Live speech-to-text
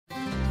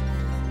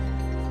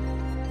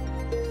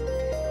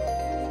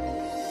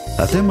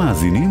אתם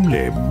מאזינים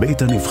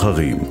לבית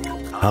הנבחרים,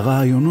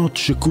 הרעיונות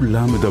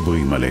שכולם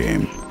מדברים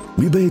עליהם,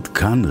 מבית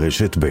כאן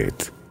רשת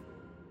בית.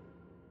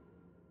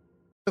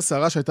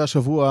 הסערה שהייתה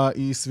השבוע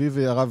היא סביב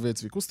הרב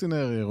צבי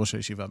קוסטינר, ראש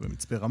הישיבה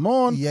במצפה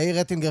רמון. יאיר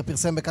רטינגר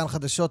פרסם בכאן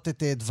חדשות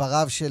את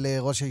דבריו של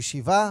ראש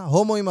הישיבה,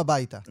 הומואים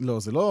הביתה. לא,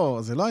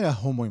 זה לא היה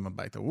הומואים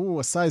הביתה. הוא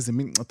עשה איזה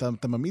מין,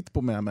 אתה ממית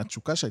פה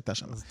מהתשוקה שהייתה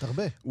שם. אז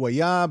תרבה. הוא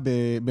היה,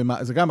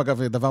 זה גם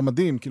אגב דבר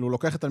מדהים, כאילו הוא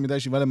לוקח את תלמידי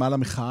הישיבה למעלה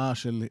מחאה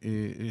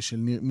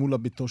מול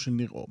ביתו של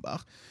ניר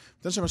אורבך.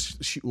 נותן שם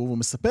שיעור, הוא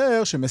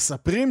מספר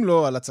שמספרים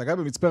לו על הצגה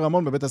במצפה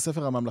רמון בבית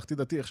הספר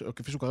הממלכתי-דתי,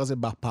 כפי שהוא קרא זה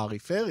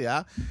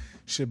בפריפריה,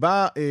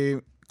 שבה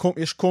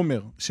יש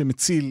כומר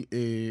שמציל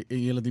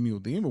ילדים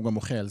יהודים, והוא גם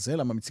מוחה על זה,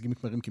 למה מציגים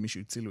כמרים כי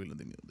מישהו הצילו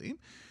ילדים יהודים,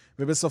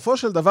 ובסופו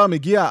של דבר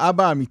מגיע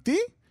האבא האמיתי,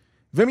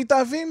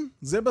 ומתאהבים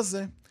זה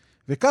בזה.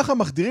 וככה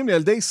מחדירים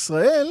לילדי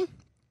ישראל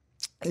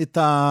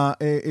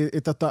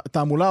את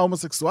התעמולה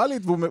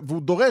ההומוסקסואלית,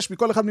 והוא דורש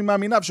מכל אחד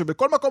ממאמיניו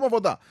שבכל מקום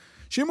עבודה,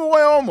 שאם הוא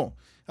רואה הומו,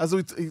 אז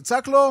הוא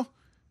יצעק לו,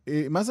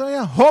 מה זה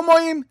היה?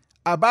 הומואים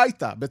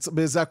הביתה,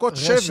 בזעקות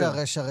שבר.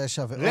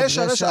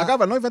 רשע.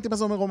 אגב, אני לא הבנתי מה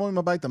זה אומר הומואים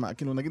הביתה.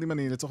 כאילו, נגיד אם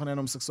אני לצורך העניין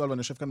הומוסקסואל, ואני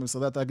יושב כאן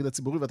במשרדי התאגיד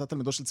הציבורי, ואתה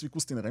תלמידו של צבי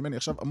קוסטינר, אם אני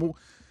עכשיו אמור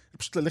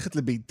פשוט ללכת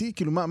לביתי,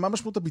 כאילו, מה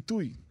משמעות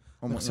הביטוי?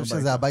 אני חושב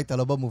שזה הביתה,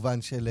 לא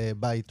במובן של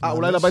בית.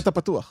 אולי לבית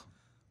הפתוח.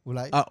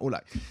 אולי.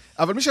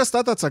 אבל מי שעשתה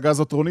את ההצגה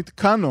הזאת, רונית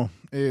קאנו,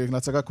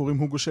 להצגה קוראים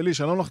הוגו שלי.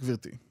 שלום לך,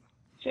 גברתי.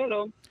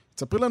 שלום.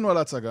 תספרי לנו על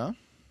ההצגה.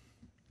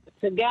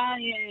 הצגה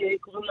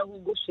קוראים לה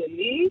הוגו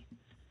שלי.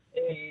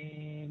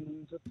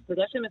 זאת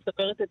הצגה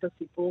שמספרת את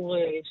הסיפור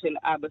של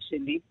אבא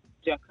שלי,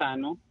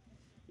 ג'קאנו,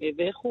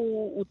 ואיך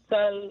הוא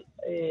הוצל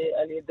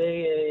על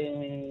ידי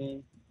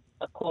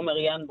הכומר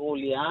יאן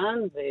ברוליאן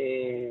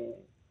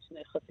ושני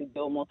חסידי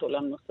אומות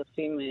עולם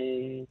נוספים,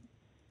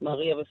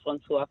 מריה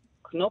ופרנסואה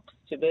קנופס,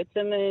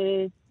 שבעצם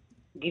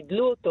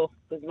גידלו אותו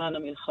בזמן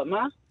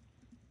המלחמה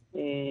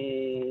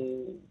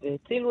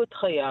והצילו את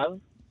חייו.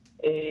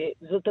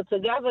 זאת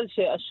הצגה אבל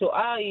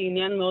שהשואה היא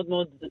עניין מאוד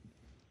מאוד,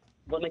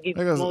 בוא נגיד,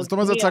 רגע, זאת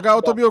אומרת, זו הצגה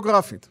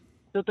אוטוביוגרפית.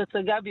 זאת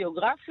הצגה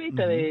ביוגרפית,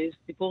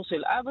 סיפור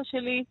של אבא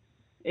שלי,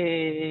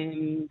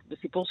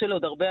 וסיפור של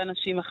עוד הרבה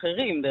אנשים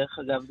אחרים, דרך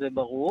אגב, זה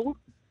ברור.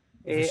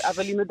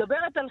 אבל היא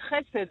מדברת על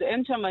חסד,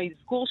 אין שם,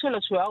 האזכור של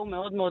השואה הוא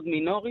מאוד מאוד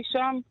מינורי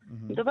שם.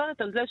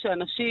 מדברת על זה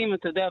שאנשים,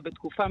 אתה יודע,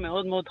 בתקופה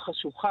מאוד מאוד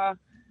חשוכה,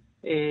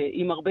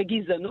 עם הרבה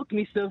גזענות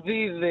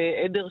מסביב,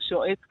 עדר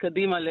שועט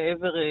קדימה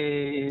לעבר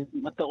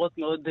מטרות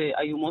מאוד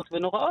איומות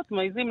ונוראות,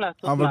 מעיזים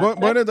לעשות אבל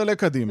בואי נדלק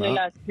קדימה.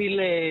 ולהציל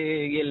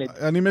ילד.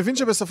 אני מבין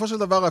שבסופו של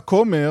דבר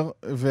הכומר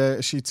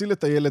שהציל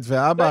את הילד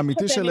והאבא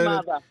האמיתי של ילד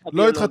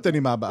לא התחתן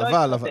עם האבא,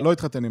 אבל לא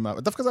התחתן עם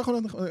האבא. דווקא זה יכול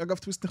להיות אגב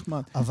טוויסט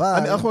נחמד.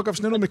 אנחנו אגב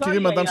שנינו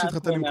מכירים אדם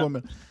שהתחתן עם כומר.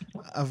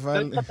 לא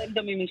התחתן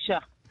גם עם אישה.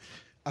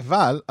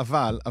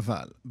 אבל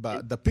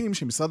בדפים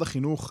שמשרד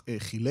החינוך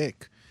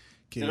חילק,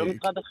 זה לא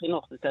משרד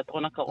החינוך, זה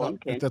תיאטרון הקרון,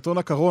 כן. תיאטרון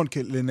הקרון,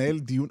 לנהל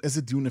דיון,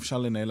 איזה דיון אפשר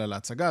לנהל על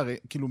ההצגה? הרי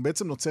כאילו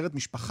בעצם נוצרת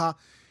משפחה,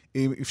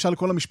 אפשר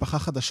לקרוא לה משפחה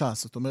חדשה,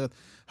 זאת אומרת,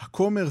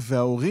 הכומר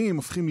וההורים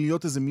הופכים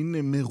להיות איזה מין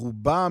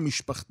מרובע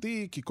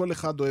משפחתי, כי כל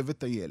אחד אוהב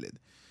את הילד.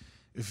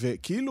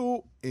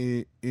 וכאילו,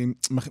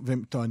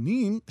 והם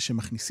טוענים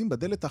שמכניסים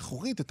בדלת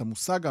האחורית את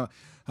המושג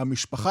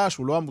המשפחה,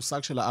 שהוא לא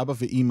המושג של האבא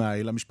ואמא,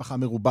 אלא משפחה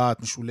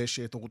מרובעת,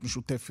 משולשת, הורות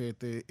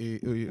משותפת,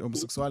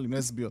 הומוסקסואלים,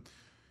 לסביות.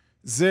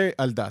 זה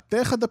על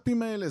דעתך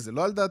הדפים האלה? זה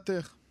לא על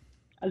דעתך?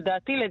 על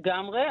דעתי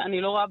לגמרי.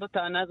 אני לא רואה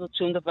בטענה הזאת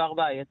שום דבר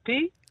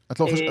בעייתי.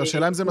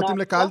 השאלה אם זה מתאים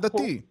לקהל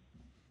דתי.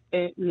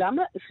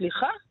 למה?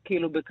 סליחה?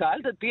 כאילו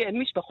בקהל דתי אין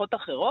משפחות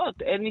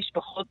אחרות? אין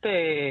משפחות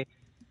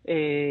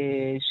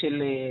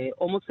של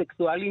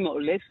הומוסקסואלים או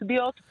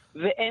לסביות?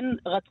 ואין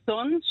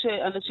רצון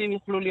שאנשים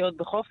יוכלו להיות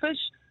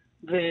בחופש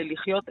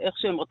ולחיות איך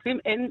שהם רוצים?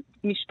 אין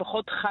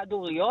משפחות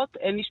חד-הוריות,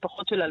 אין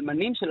משפחות של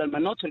אלמנים, של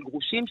אלמנות, של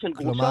גרושים, של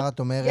גרושות. כלומר, את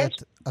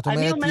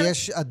אומרת,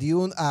 יש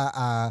הדיון,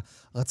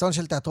 הרצון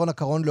של תיאטרון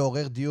הקרון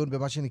לעורר דיון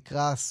במה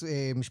שנקרא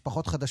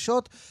משפחות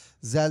חדשות,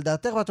 זה על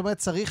דעתך, ואת אומרת,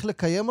 צריך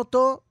לקיים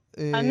אותו?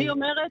 אני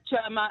אומרת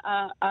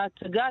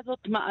שההצגה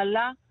הזאת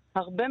מעלה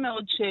הרבה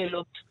מאוד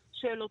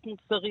שאלות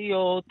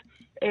מוסריות,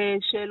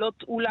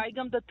 שאלות אולי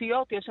גם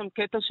דתיות. יש שם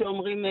קטע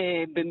שאומרים,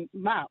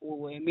 מה,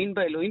 הוא האמין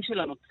באלוהים של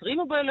הנוצרים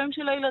או באלוהים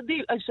של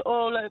הילדים,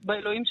 או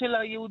באלוהים של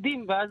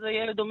היהודים, ואז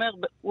הילד אומר,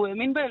 הוא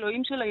האמין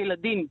באלוהים של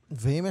הילדים.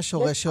 ואם יש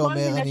הורה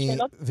שאומר,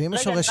 ואם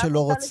יש הורה שלא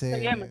רוצה...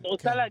 אני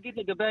רוצה להגיד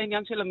לגבי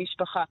העניין של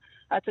המשפחה.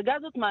 ההצגה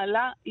הזאת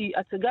מעלה, היא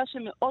הצגה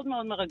שמאוד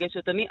מאוד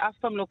מרגשת. אני אף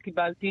פעם לא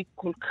קיבלתי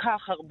כל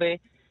כך הרבה,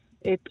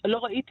 לא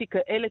ראיתי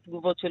כאלה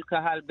תגובות של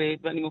קהל,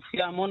 ואני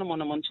מופיעה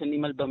המון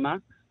שנים על במה.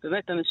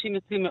 באמת, אנשים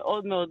יוצאים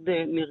מאוד מאוד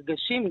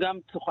נרגשים, גם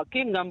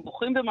צוחקים, גם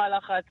בוכים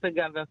במהלך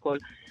ההצגה והכל.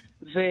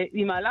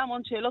 והיא מעלה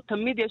המון שאלות,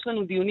 תמיד יש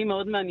לנו דיונים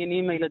מאוד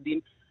מעניינים עם הילדים.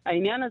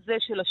 העניין הזה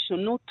של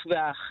השונות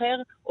והאחר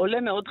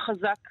עולה מאוד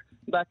חזק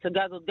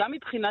בהצגה הזאת, גם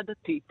מבחינה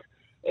דתית.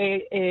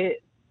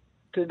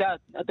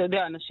 אתה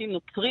יודע, אנשים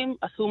נוצרים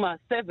עשו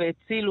מעשה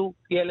והצילו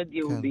ילד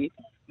יהודי,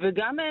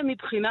 וגם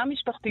מבחינה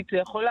משפחתית זה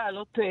יכול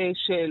לעלות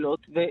שאלות,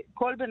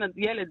 וכל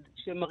ילד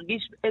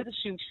שמרגיש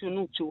איזושהי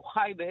שונות, שהוא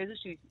חי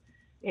באיזושהי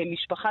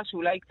משפחה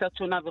שאולי היא קצת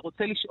שונה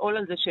ורוצה לשאול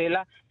על זה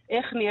שאלה,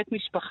 איך נהיית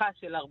משפחה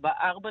של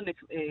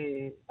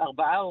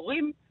 4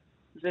 הורים,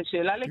 זו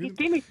שאלה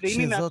לגיטימית, ואם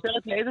היא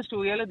מאפשרת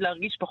לאיזשהו ילד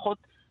להרגיש פחות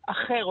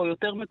אחר או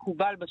יותר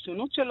מקובל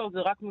בשונות שלו, זה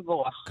רק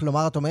מבורך.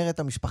 כלומר, את אומרת,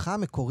 המשפחה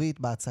המקורית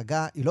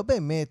בהצגה היא לא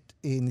באמת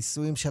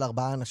נישואים של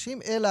 4 אנשים,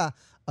 אלא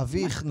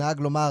אביך נהג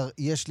לומר,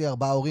 יש לי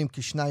 4 הורים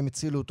כי 2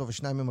 הצילו אותו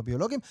ו2 הם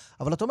הביולוגים,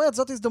 אבל את אומרת,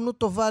 זאת הזדמנות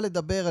טובה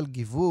לדבר על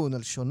גיוון,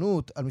 על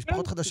שונות, על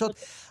משפחות חדשות,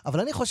 אבל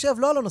אני חושב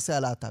לא על הנושא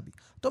הלהט"בי.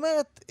 את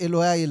אומרת,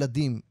 אלוהי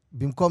הילדים,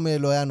 במקום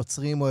אלוהי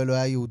הנוצרים או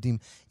אלוהי היהודים.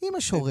 אם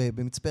יש הורה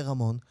במצפה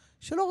רמון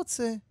שלא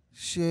רוצה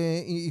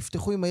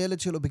שיפתחו עם הילד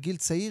שלו בגיל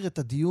צעיר את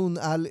הדיון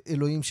על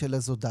אלוהים של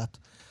איזו דת.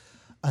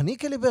 אני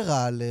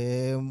כליברל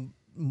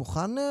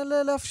מוכן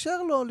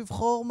לאפשר לו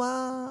לבחור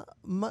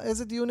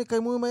איזה דיון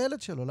יקיימו עם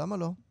הילד שלו, למה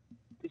לא?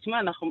 תשמע,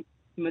 אנחנו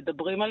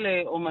מדברים על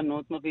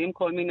אומנות, מביאים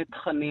כל מיני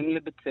תכנים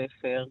לבית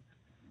ספר,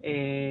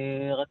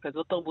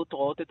 רכזות תרבות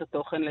רואות את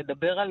התוכן,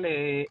 לדבר על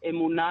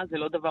אמונה זה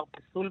לא דבר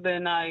פסול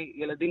בעיניי,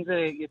 ילדים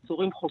זה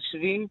יצורים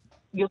חושבים,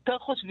 יותר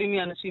חושבים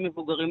מאנשים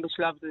מבוגרים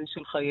בשלב זה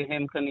של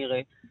חייהם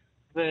כנראה.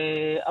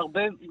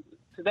 והרבה,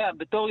 אתה יודע,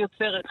 בתור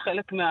יוצרת,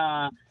 חלק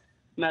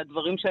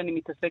מהדברים שאני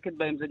מתעסקת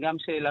בהם זה גם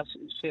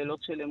שאלות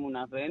של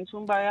אמונה, ואין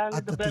שום בעיה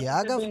לדבר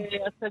על זה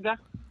בהצגה.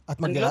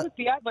 אני לא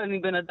דתייה, אבל אני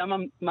בן אדם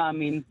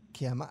מאמין.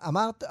 כי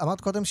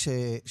אמרת קודם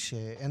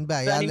שאין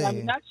בעיה ואני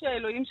מאמינה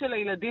שהאלוהים של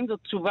הילדים זאת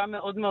תשובה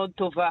מאוד מאוד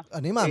טובה.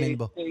 אני מאמין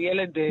בו.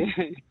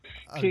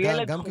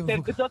 כשילד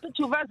חוטב, וזאת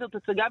התשובה, זאת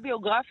הצגה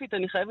ביוגרפית,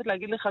 אני חייבת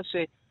להגיד לך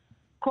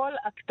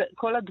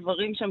כל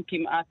הדברים שם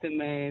כמעט הם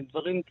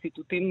דברים,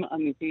 ציטוטים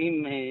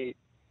אמיתיים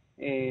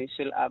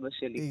של אבא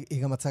שלי.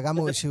 היא גם הצגה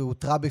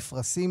שהותרה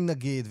בפרסים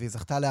נגיד, והיא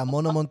זכתה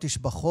להמון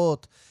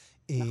תשבחות.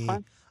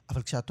 נכון.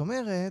 אבל כשאת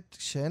אומרת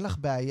שאין לך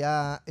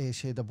בעיה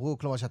שידברו,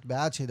 כלומר שאת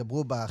בעד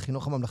שידברו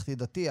בחינוך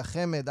הממלכתי-דתי,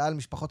 החמד, על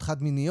משפחות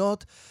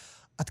חד-מיניות,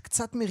 את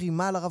קצת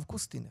מרימה לרב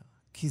קוסטינר.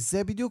 כי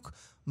זה בדיוק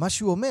מה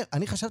שהוא אומר.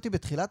 אני חשבתי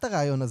בתחילת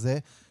הרעיון הזה,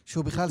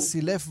 שהוא בכלל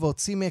סילף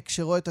והוציא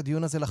מהקשרו את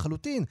הדיון הזה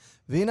לחלוטין.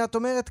 והנה את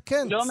אומרת,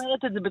 כן. לא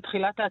אומרת את זה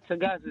בתחילת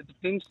ההצגה, זה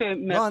דברים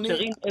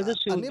שמאפשרים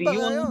איזשהו דיון. אני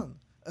ברעיון.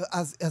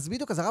 אז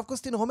בדיוק, אז הרב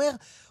קוסטינר אומר,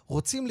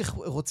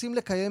 רוצים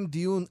לקיים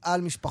דיון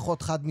על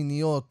משפחות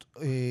חד-מיניות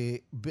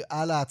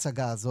על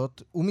ההצגה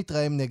הזאת, הוא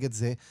מתרעם נגד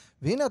זה,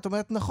 והנה את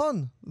אומרת,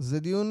 נכון, זה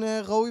דיון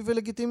ראוי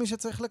ולגיטימי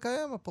שצריך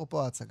לקיים,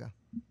 אפרופו ההצגה.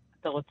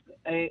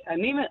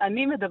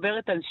 אני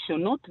מדברת על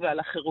שונות ועל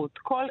החירות.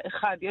 כל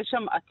אחד, יש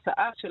שם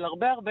הצעה של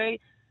הרבה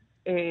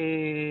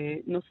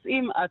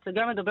נושאים.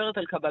 ההצגה מדברת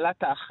על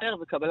קבלת האחר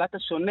וקבלת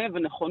השונה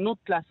ונכונות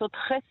לעשות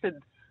חסד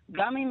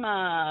גם עם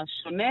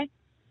השונה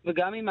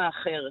וגם עם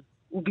האחר.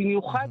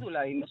 ובמיוחד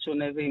אולי עם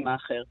השונה ועם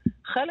האחר.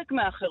 חלק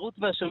מהאחרות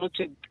והשונות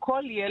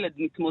שכל ילד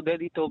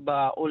מתמודד איתו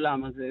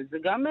בעולם הזה, זה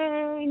גם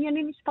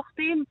עניינים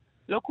משפחתיים.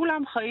 לא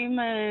כולם חיים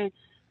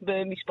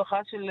במשפחה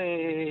של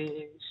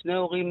 2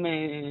 הורים,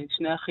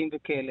 2 אחים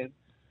וכלב.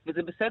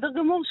 וזה בסדר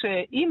גמור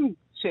שאם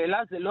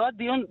שאלה זה לא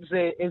הדיון,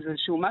 זה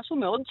איזשהו משהו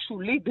מאוד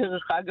שולי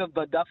דרך אגב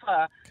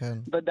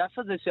בדף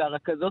הזה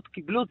שהרכזות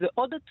קיבלו, זה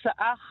עוד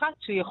הצעה אחת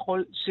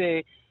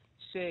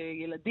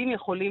שילדים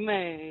יכולים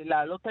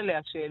לעלות עליה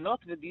שאלות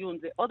ודיון.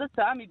 זה עוד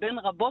הצעה מבין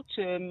רבות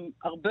שהן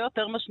הרבה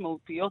יותר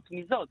משמעותיות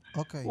מזאת.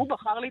 הוא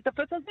בחר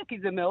להתאפס על זה כי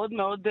זה מאוד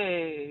מאוד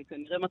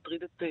כנראה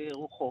מטריד את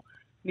רוחו.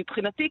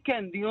 מבחינתי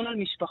כן, דיון על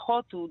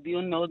משפחות הוא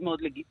דיון מאוד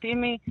מאוד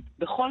לגיטימי,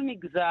 בכל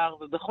מגזר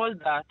ובכל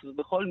דת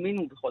ובכל מין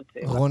ובכל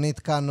צבע. רונית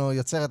קאנו,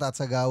 יוצרת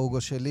ההצגה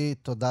הוגו שלי,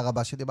 תודה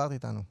רבה שדיברת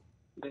איתנו.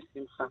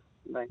 בשמחה,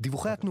 ביי.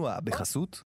 דיווחי התנועה בחסות